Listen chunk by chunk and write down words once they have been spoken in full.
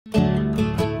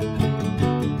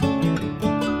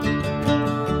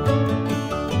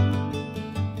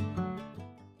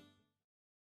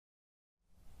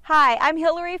Hi, I'm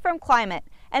Hillary from Klymit,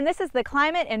 and this is the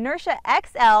Klymit Inertia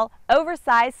XL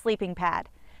Oversized Sleeping Pad.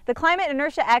 The Klymit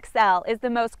Inertia XL is the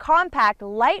most compact,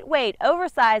 lightweight,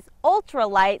 oversized,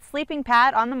 ultralight sleeping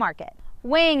pad on the market.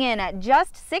 Weighing in at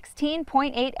just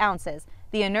 16.8 ounces,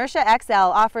 the Inertia XL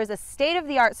offers a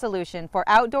state-of-the-art solution for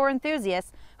outdoor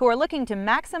enthusiasts who are looking to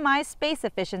maximize space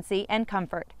efficiency and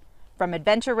comfort. From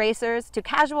adventure racers to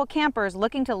casual campers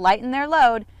looking to lighten their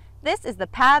load, this is the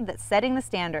pad that's setting the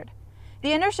standard.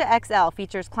 The Inertia XL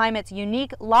features Klymit's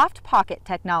unique loft pocket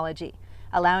technology,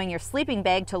 allowing your sleeping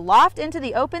bag to loft into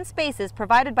the open spaces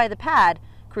provided by the pad,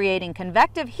 creating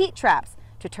convective heat traps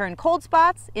to turn cold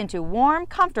spots into warm,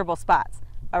 comfortable spots,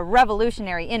 a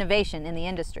revolutionary innovation in the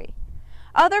industry.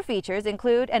 Other features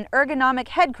include an ergonomic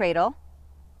head cradle,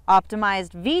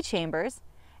 optimized V-chambers,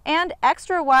 and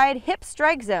extra-wide hip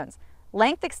strike zones,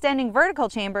 length-extending vertical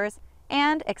chambers,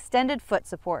 and extended foot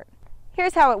support.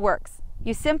 Here's how it works.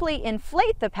 You simply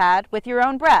inflate the pad with your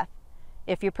own breath.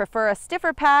 If you prefer a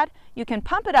stiffer pad, you can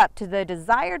pump it up to the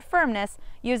desired firmness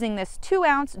using this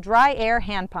 2-ounce dry air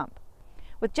hand pump.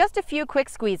 With just a few quick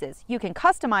squeezes, you can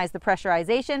customize the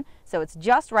pressurization so it's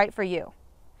just right for you.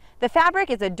 The fabric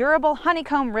is a durable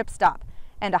honeycomb ripstop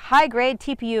and a high-grade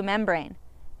TPU membrane.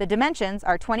 The dimensions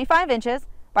are 25 inches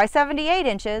by 78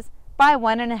 inches by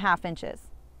 1.5 inches.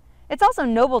 It's also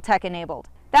Noble-Tec enabled.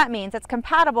 That means it's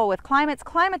compatible with Klymit's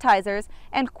climatizers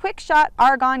and quick-shot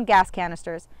argon gas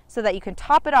canisters so that you can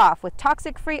top it off with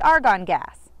toxic-free argon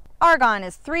gas. Argon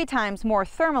is 3 times more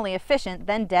thermally efficient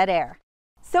than dead air.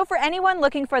 So for anyone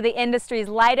looking for the industry's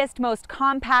lightest, most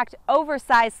compact,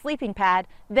 oversized sleeping pad,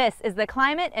 this is the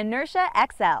Klymit Inertia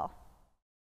XL.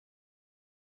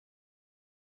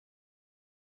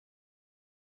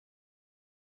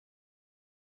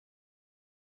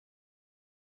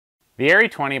 The Airy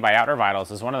 20 by Outdoor Vitals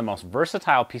is one of the most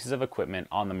versatile pieces of equipment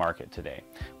on the market today.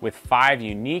 With 5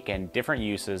 unique and different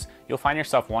uses, you'll find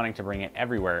yourself wanting to bring it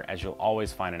everywhere as you'll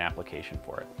always find an application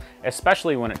for it,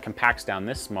 especially when it compacts down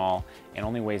this small and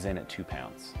only weighs in at 2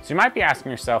 pounds. So you might be asking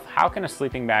yourself, how can a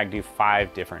sleeping bag do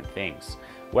 5 different things?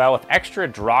 Well, with extra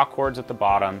draw cords at the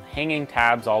bottom, hanging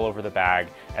tabs all over the bag,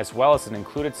 as well as an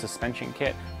included suspension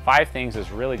kit, 5 things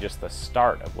is really just the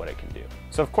start of what it can do.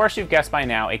 So of course you've guessed by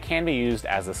now, it can be used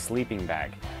as a sleeping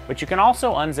bag, but you can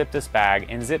also unzip this bag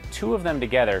and zip 2 of them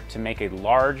together to make a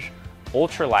large,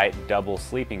 ultralight double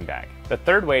sleeping bag. The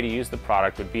third way to use the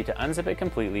product would be to unzip it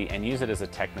completely and use it as a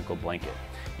technical blanket.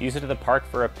 Use it at the park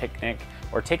for a picnic,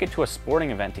 or take it to a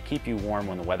sporting event to keep you warm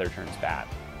when the weather turns bad.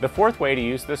 The fourth way to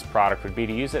use this product would be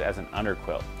to use it as an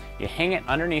underquilt. You hang it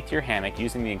underneath your hammock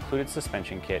using the included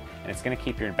suspension kit, and it's going to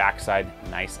keep your backside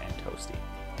nice and toasty.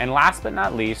 And last but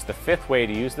not least, the 5th way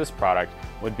to use this product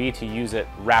would be to use it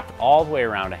wrapped all the way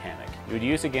around a hammock. You would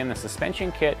use again the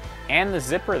suspension kit and the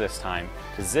zipper this time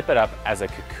to zip it up as a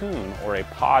cocoon or a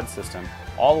pod system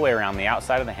all the way around the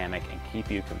outside of the hammock and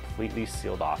keep you completely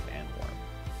sealed off and warm.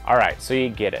 Alright, so you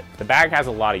get it. The bag has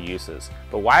a lot of uses,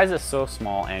 but why is it so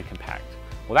small and compact?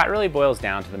 Well, that really boils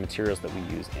down to the materials that we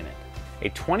use in it. A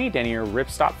 20 denier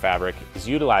ripstop fabric is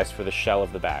utilized for the shell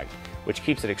of the bag, which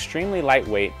keeps it extremely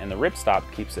lightweight, and the ripstop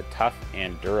keeps it tough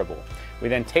and durable. We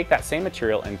then take that same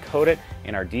material and coat it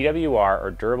in our DWR,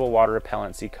 or durable water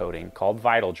repellency coating, called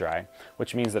Vital Dry,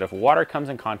 which means that if water comes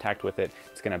in contact with it,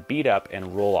 it's going to bead up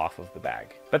and roll off of the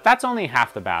bag. But that's only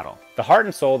half the battle. The heart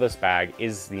and soul of this bag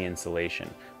is the insulation,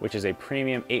 which is a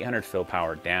premium 800 fill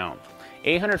power down.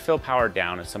 800 fill power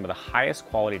down is some of the highest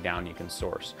quality down you can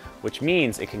source, which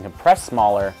means it can compress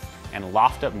smaller and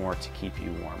loft up more to keep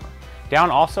you warmer. Down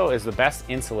also is the best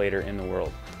insulator in the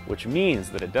world, which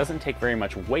means that it doesn't take very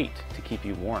much weight to keep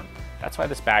you warm. That's why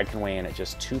this bag can weigh in at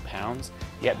just 2 pounds,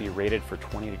 yet be rated for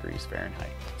 20 degrees Fahrenheit.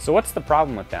 So what's the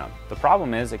problem with down? The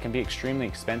problem is it can be extremely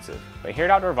expensive, but here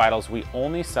at Outdoor Vitals we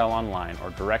only sell online or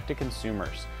direct to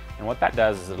consumers. And what that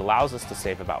does is it allows us to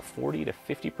save about 40 to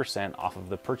 50% off of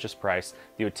the purchase price that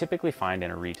you would typically find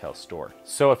in a retail store.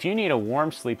 So if you need a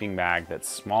warm sleeping bag that's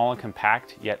small and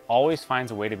compact, yet always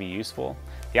finds a way to be useful,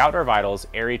 the Outdoor Vitals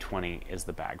Airy 20 is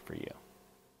the bag for you.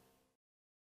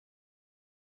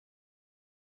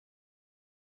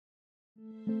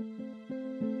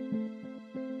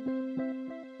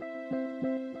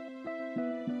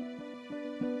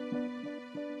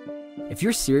 If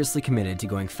you're seriously committed to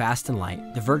going fast and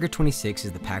light, the Verga 26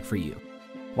 is the pack for you.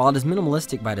 While it is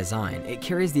minimalistic by design, it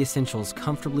carries the essentials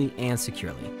comfortably and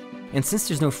securely. And since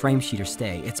there's no frame sheet or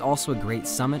stay, it's also a great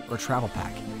summit or travel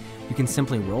pack. You can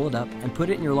simply roll it up and put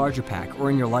it in your larger pack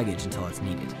or in your luggage until it's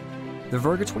needed. The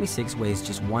Verga 26 weighs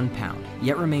just 1 pound,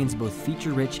 yet remains both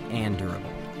feature-rich and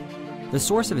durable. The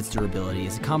source of its durability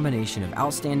is a combination of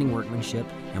outstanding workmanship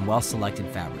and well-selected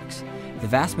fabrics. The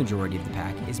vast majority of the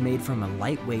pack is made from a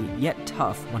lightweight yet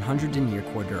tough 100 denier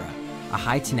Cordura, a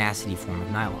high tenacity form of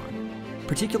nylon.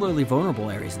 Particularly vulnerable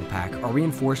areas of the pack are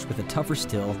reinforced with a tougher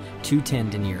still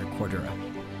 210 denier Cordura.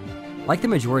 Like the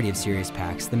majority of Sirius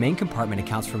packs, the main compartment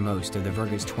accounts for most of the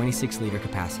Verga's 26-liter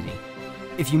capacity.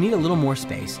 If you need a little more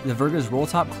space, the Verga's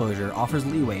roll-top closure offers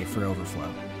leeway for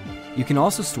overflow. You can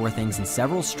also store things in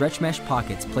several stretch mesh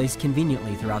pockets placed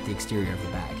conveniently throughout the exterior of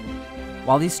the bag.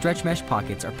 While these stretch mesh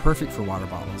pockets are perfect for water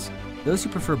bottles, those who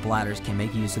prefer bladders can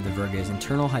make use of the Verga's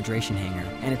internal hydration hanger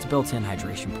and its built-in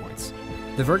hydration ports.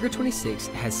 The Verga 26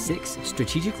 has 6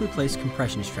 strategically placed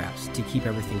compression straps to keep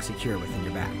everything secure within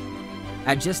your bag.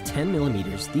 At just 10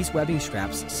 millimeters, these webbing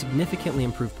straps significantly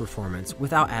improve performance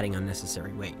without adding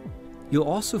unnecessary weight. You'll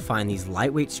also find these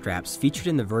lightweight straps featured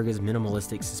in the Verga's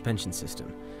minimalistic suspension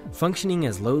system. Functioning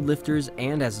as load lifters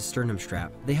and as a sternum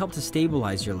strap, they help to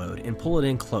stabilize your load and pull it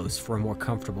in close for a more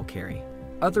comfortable carry.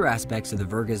 Other aspects of the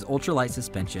Verga's ultralight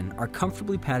suspension are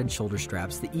comfortably padded shoulder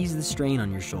straps that ease the strain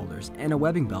on your shoulders and a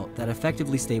webbing belt that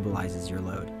effectively stabilizes your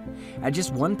load. At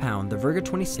just 1 pound, the Verga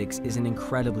 26 is an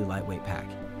incredibly lightweight pack.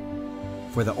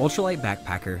 For the ultralight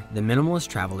backpacker, the minimalist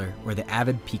traveler, or the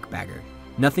avid peak bagger,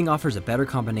 nothing offers a better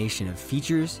combination of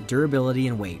features, durability,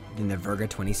 and weight than the Verga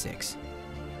 26.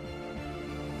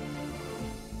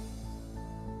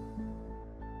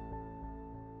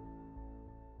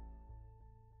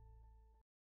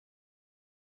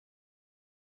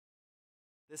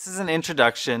 This is an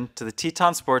introduction to the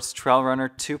Teton Sports Trail Runner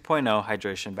 2.0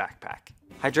 Hydration Backpack.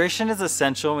 Hydration is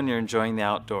essential when you're enjoying the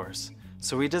outdoors,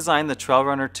 so we designed the Trail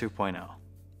Runner 2.0.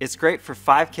 It's great for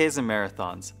 5Ks and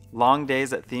marathons, long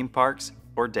days at theme parks,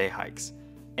 or day hikes.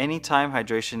 Anytime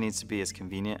hydration needs to be as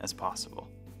convenient as possible.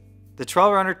 The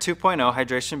Trail Runner 2.0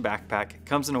 Hydration Backpack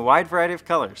comes in a wide variety of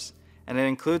colors, and it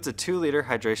includes a 2-liter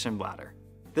hydration bladder.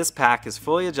 This pack is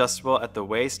fully adjustable at the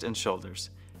waist and shoulders,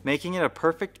 making it a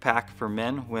perfect pack for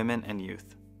men, women, and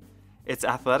youth. Its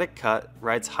athletic cut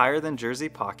rides higher than jersey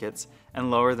pockets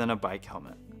and lower than a bike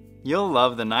helmet. You'll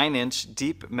love the 9-inch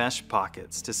deep mesh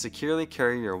pockets to securely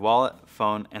carry your wallet,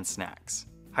 phone, and snacks.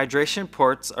 Hydration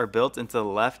ports are built into the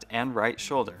left and right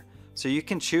shoulder, so you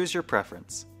can choose your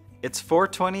preference. Its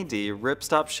 420D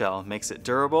ripstop shell makes it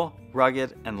durable,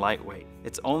 rugged, and lightweight.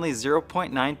 It's only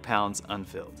 0.9 pounds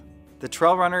unfilled. The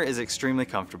Trail Runner is extremely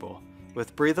comfortable,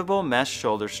 with breathable mesh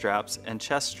shoulder straps and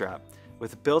chest strap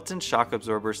with built-in shock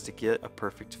absorbers to get a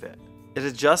perfect fit. It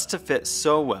adjusts to fit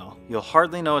so well, you'll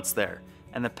hardly know it's there,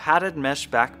 and the padded mesh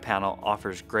back panel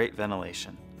offers great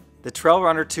ventilation. The Trail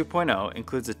Runner 2.0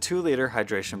 includes a 2-liter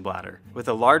hydration bladder with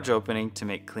a large opening to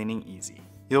make cleaning easy.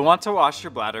 You'll want to wash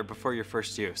your bladder before your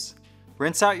first use.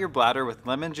 Rinse out your bladder with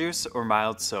lemon juice or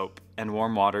mild soap and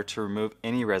warm water to remove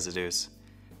any residues.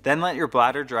 Then let your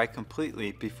bladder dry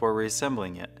completely before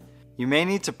reassembling it. You may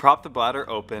need to prop the bladder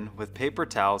open with paper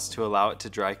towels to allow it to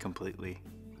dry completely.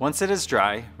 Once it is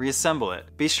dry, reassemble it.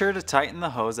 Be sure to tighten the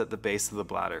hose at the base of the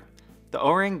bladder. The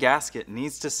O-ring gasket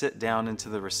needs to sit down into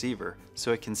the receiver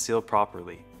so it can seal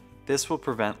properly. This will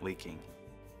prevent leaking.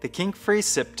 The kink-free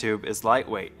sip tube is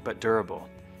lightweight but durable,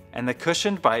 and the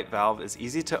cushioned bite valve is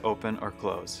easy to open or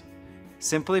close.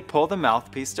 Simply pull the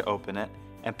mouthpiece to open it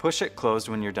and push it closed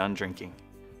when you're done drinking.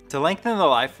 To lengthen the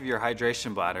life of your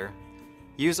hydration bladder,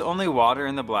 use only water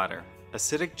in the bladder.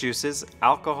 Acidic juices,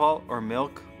 alcohol, or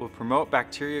milk will promote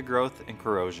bacteria growth and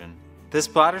corrosion. This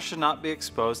bladder should not be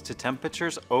exposed to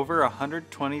temperatures over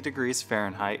 120 degrees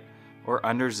Fahrenheit or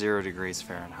under 0 degrees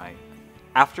Fahrenheit.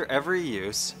 After every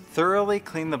use, thoroughly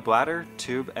clean the bladder,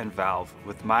 tube, and valve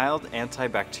with mild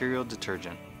antibacterial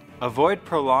detergent. Avoid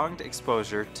prolonged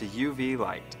exposure to UV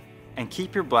light, and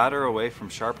keep your bladder away from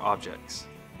sharp objects.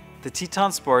 The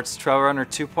Teton Sports Trail Runner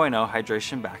 2.0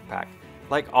 Hydration Backpack,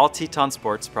 like all Teton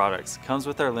Sports products, comes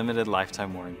with our limited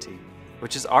lifetime warranty,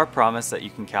 which is our promise that you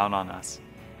can count on us.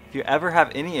 If you ever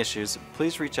have any issues,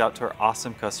 please reach out to our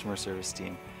awesome customer service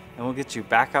team, and we'll get you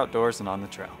back outdoors and on the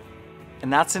trail.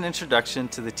 And that's an introduction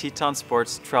to the Teton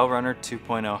Sports Trail Runner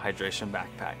 2.0 Hydration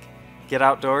Backpack. Get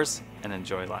outdoors and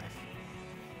enjoy life.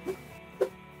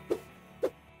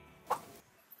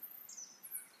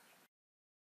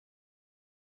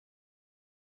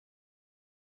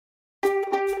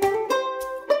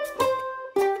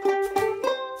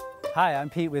 Hi, I'm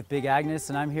Pete with Big Agnes,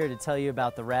 and I'm here to tell you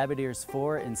about the Rabbit Ears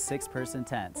 4 and 6-person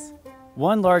tents.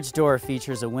 One large door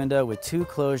features a window with 2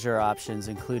 closure options,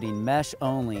 including mesh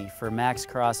only for max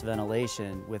cross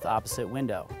ventilation with opposite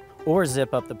window, or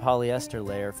zip up the polyester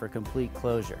layer for complete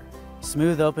closure.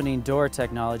 Smooth opening door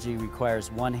technology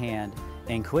requires one hand,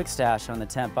 and quick stash on the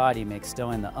tent body makes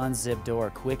stowing the unzipped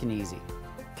door quick and easy.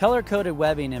 Color-coded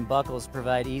webbing and buckles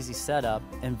provide easy setup,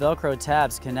 and Velcro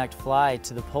tabs connect fly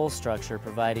to the pole structure,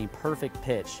 providing perfect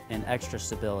pitch and extra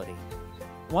stability.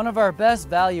 One of our best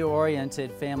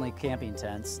value-oriented family camping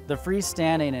tents, the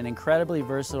freestanding and incredibly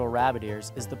versatile Rabbit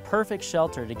Ears, is the perfect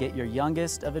shelter to get your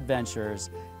youngest of adventurers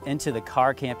into the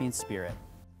car camping spirit.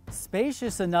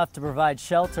 Spacious enough to provide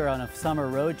shelter on a summer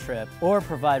road trip or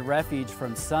provide refuge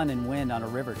from sun and wind on a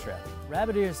river trip.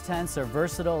 Rabbit Ears tents are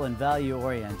versatile and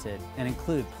value-oriented and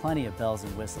include plenty of bells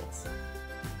and whistles.